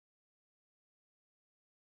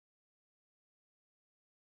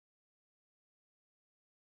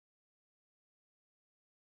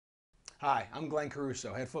Hi, I'm Glenn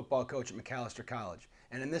Caruso, head football coach at McAllister College,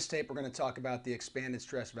 and in this tape we're going to talk about the expanded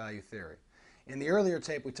stress value theory. In the earlier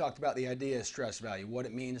tape we talked about the idea of stress value, what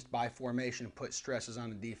it means by formation to put stresses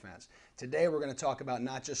on the defense. Today we're going to talk about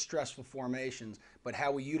not just stressful formations, but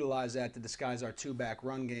how we utilize that to disguise our two-back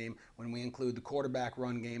run game when we include the quarterback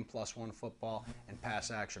run game, +1 football, and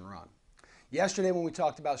pass action run. Yesterday when we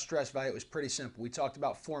talked about stress value, it was pretty simple. We talked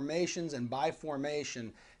about formations and by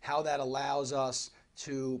formation, how that allows us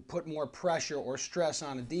to put more pressure or stress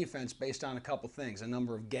on a defense based on a couple things. A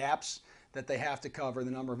number of gaps that they have to cover, the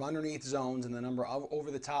number of underneath zones, and the number of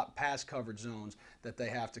over-the-top pass coverage zones that they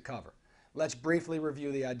have to cover. Let's briefly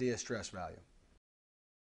review the idea of stress value.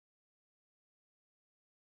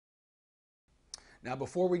 Now,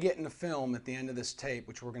 before we get into film at the end of this tape,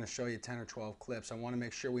 which we're going to show you 10 or 12 clips, I want to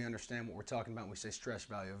make sure we understand what we're talking about when we say stress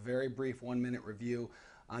value. A very brief 1-minute review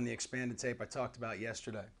on the expanded tape I talked about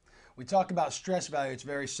yesterday. We talk about stress value, it's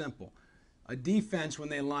very simple. A defense, when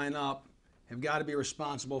they line up, have got to be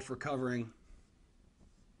responsible for covering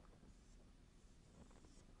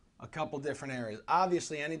a couple different areas.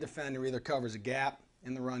 Obviously, any defender either covers a gap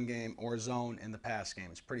in the run game or a zone in the pass game.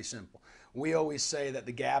 It's pretty simple. We always say that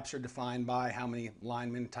the gaps are defined by how many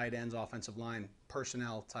linemen, tight ends, offensive line,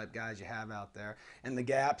 personnel type guys you have out there. And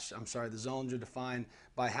the zones are defined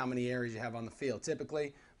by how many areas you have on the field.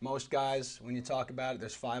 Typically, most guys, when you talk about it,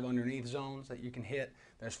 there's 5 underneath zones that you can hit.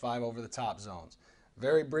 There's 5 over the top zones.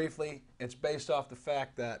 Very briefly, it's based off the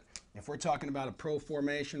fact that if we're talking about a pro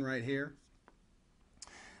formation right here,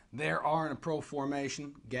 there are in a pro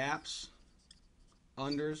formation gaps,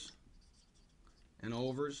 unders, and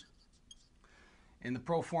overs. In the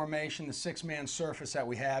pro formation, the 6-man surface that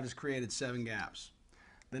we have has created 7 gaps.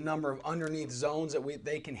 The number of underneath zones that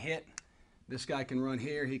they can hit, this guy can run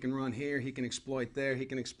here, he can run here, he can exploit there, he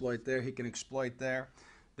can exploit there, he can exploit there.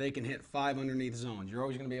 They can hit 5 underneath zones. You're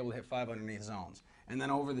always going to be able to hit 5 underneath zones. And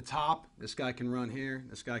then over the top, this guy can run here,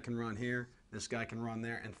 this guy can run here, this guy can run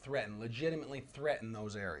there and legitimately threaten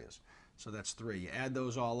those areas. So that's 3. You add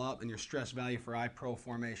those all up and your stress value for I-Pro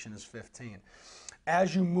formation is 15.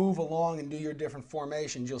 As you move along and do your different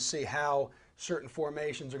formations, you'll see how certain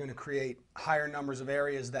formations are going to create higher numbers of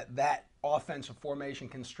areas that offensive formation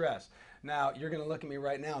can stress. Now, you're going to look at me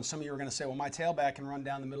right now, and some of you are going to say, well, my tailback can run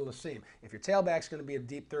down the middle of the seam. If your tailback's going to be a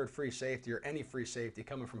deep third free safety or any free safety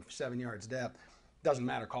coming from 7 yards depth, doesn't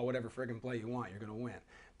matter. Call whatever friggin' play you want. You're going to win.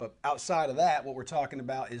 But outside of that, what we're talking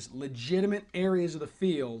about is legitimate areas of the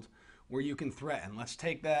field where you can threaten. Let's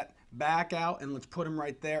take that back out and let's put them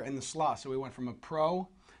right there in the slot. So we went from a pro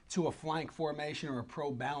to a flank formation or a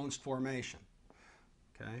pro balanced formation.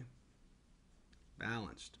 Okay?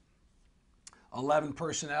 Balanced. 11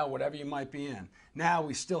 personnel, whatever you might be in. Now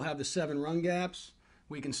we still have the 7 run gaps.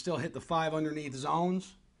 We can still hit the 5 underneath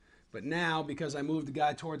zones. But now, because I moved the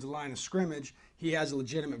guy towards the line of scrimmage, he has a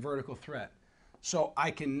legitimate vertical threat. So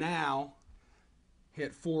I can now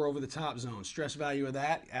hit 4 over the top zones. Stress value of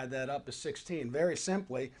that, add that up to 16. Very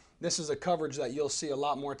simply, this is a coverage that you'll see a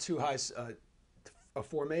lot more too high, a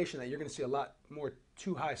formation that you're going to see a lot more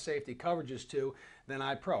too high safety coverages to than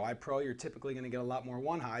I-Pro. I-Pro, you're typically going to get a lot more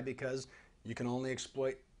 1 high because you can only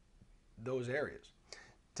exploit those areas.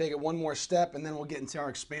 Take it one more step and then we'll get into our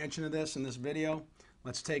expansion of this in this video.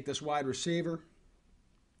 Let's take this wide receiver.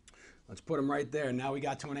 Let's put him right there. Now we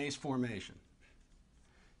got to an ace formation.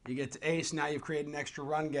 You get to ace, now you've created an extra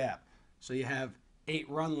run gap. So you have 8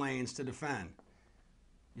 run lanes to defend.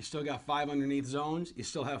 You still got 5 underneath zones. You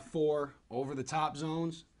still have 4 over the top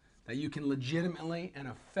zones that you can legitimately and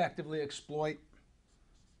effectively exploit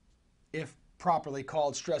if properly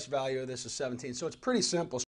called. Stress value of this is 17. So it's pretty simple.